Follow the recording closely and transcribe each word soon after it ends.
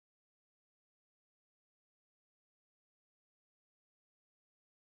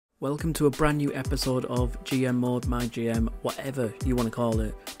Welcome to a brand new episode of GM Mode, MyGM, whatever you want to call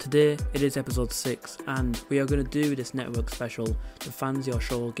it. Today it is episode 6 and we are going to do this network special. The fans your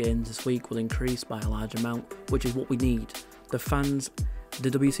show gains this week will increase by a large amount, which is what we need. The fans, the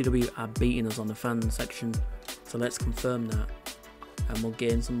WCW are beating us on the fan section, so let's confirm that and we'll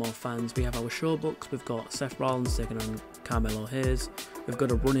gain some more fans. We have our show books. We've got Seth Rollins taking on Carmelo Hayes. We've got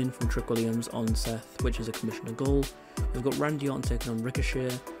a run-in from Trick Williams on Seth, which is a Commissioner Goal. We've got Randy Orton taking on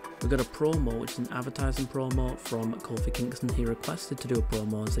Ricochet. We've got a promo, which is an advertising promo from Kofi Kingston. He requested to do a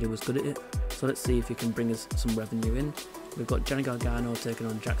promo and said he was good at it. So let's see if he can bring us some revenue in. We've got Johnny Gargano taking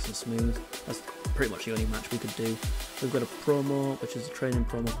on Jackson Smooth. That's pretty much the only match we could do. We've got a promo, which is a training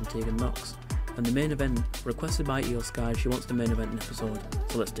promo from Tegan Knox. And the main event, requested by Io Sky. She wants the main event in episode,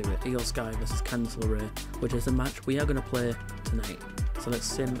 so let's do it. Io Sky versus Candice LeRae, which is the match we are going to play tonight. So let's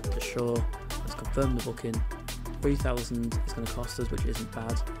sim the show. Let's confirm the booking. 3,000 is going to cost us, which isn't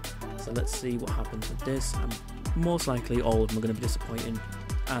bad. So let's see what happens with this. And most likely all of them are going to be disappointing,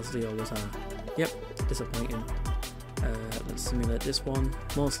 as they always are. Yep, disappointing. Let's simulate this one.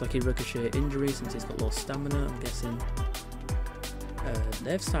 Most likely Ricochet injury since he's got low stamina, I'm guessing.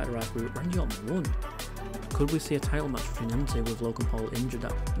 They've started right with Randy Orton won. Could we see a title match between them two with Logan Paul injured?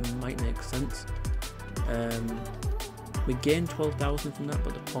 That might make sense. We gained 12,000 from that,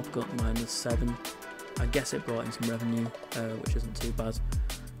 but the pop got -7. I guess it brought in some revenue, which isn't too bad.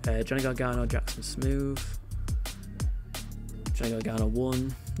 Johnny Gargano, Jackson Smooth. Johnny Gargano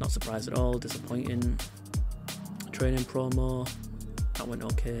won. Not surprised at all. Disappointing. Training promo. That went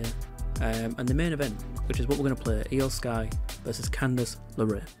okay. And the main event, which is what we're going to play, Io Sky versus Candice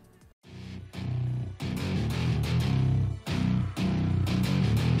LeRae.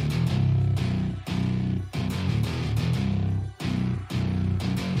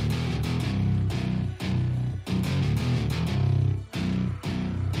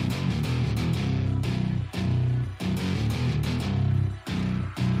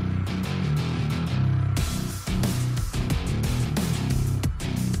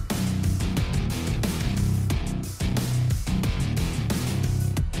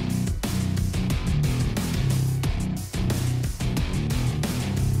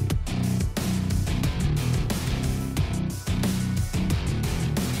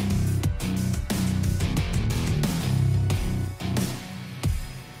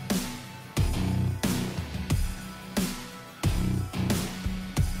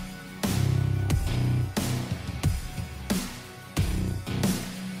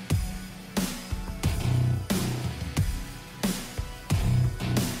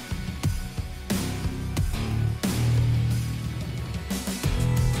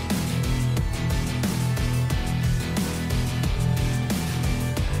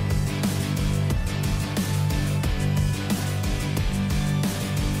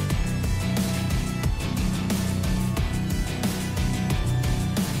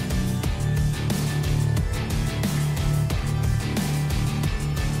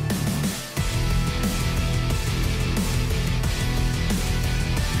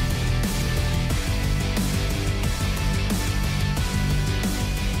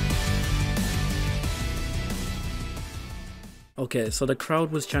 Okay, so the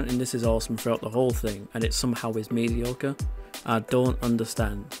crowd was chanting "this is awesome" throughout the whole thing, and it somehow is mediocre. I don't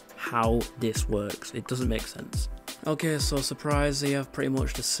understand how this works. It doesn't make sense. Okay, so surprise, they have pretty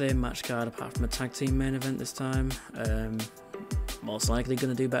much the same match card apart from a tag team main event this time. Most likely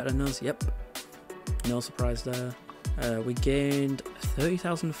going to do better than us, yep. No surprise there. We gained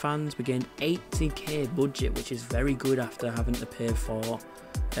 30,000 fans, we gained 80k budget, which is very good after having to pay for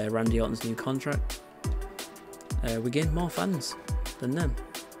Randy Orton's new contract. We gained more fans than them.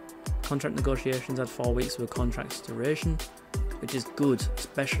 Contract negotiations had 4 weeks of a contract's duration, which is good,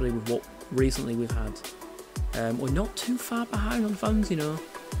 especially with what recently we've had. We're not too far behind on fans, you know.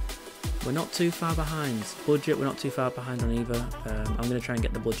 We're not too far behind. Budget, we're not too far behind on either. I'm going to try and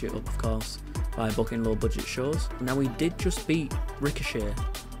get the budget up, of course, by booking low budget shows. Now we did just beat Ricochet,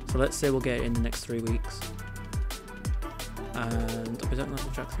 so let's say we'll get it in the next 3 weeks. And we don't know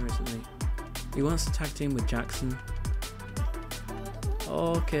Jackson recently. He wants to tag team with Jackson.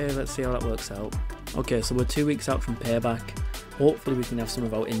 Okay, let's see how that works out. Okay, so we're 2 weeks out from Payback. Hopefully we can have some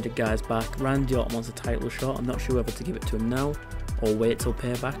of our injured guys back. Randy Orton wants a title shot. I'm not sure whether to give it to him now or wait till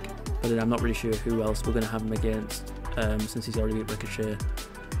Payback. But then I'm not really sure who else we're going to have him against since he's already beat Ricochet.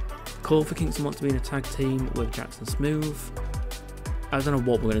 Kofi Kingston wants to be in a tag team with Jackson Smooth. I don't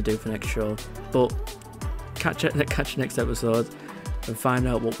know what we're going to do for next show, but catch next episode and find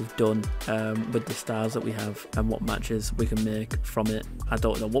out what we've done with the stars that we have and what matches we can make from it. I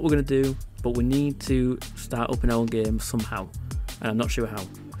don't know what we're going to do, but we need to start upping our game somehow, and I'm not sure how.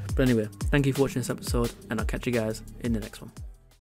 But But anyway, thank you for watching this episode, and I'll catch you guys in the next one.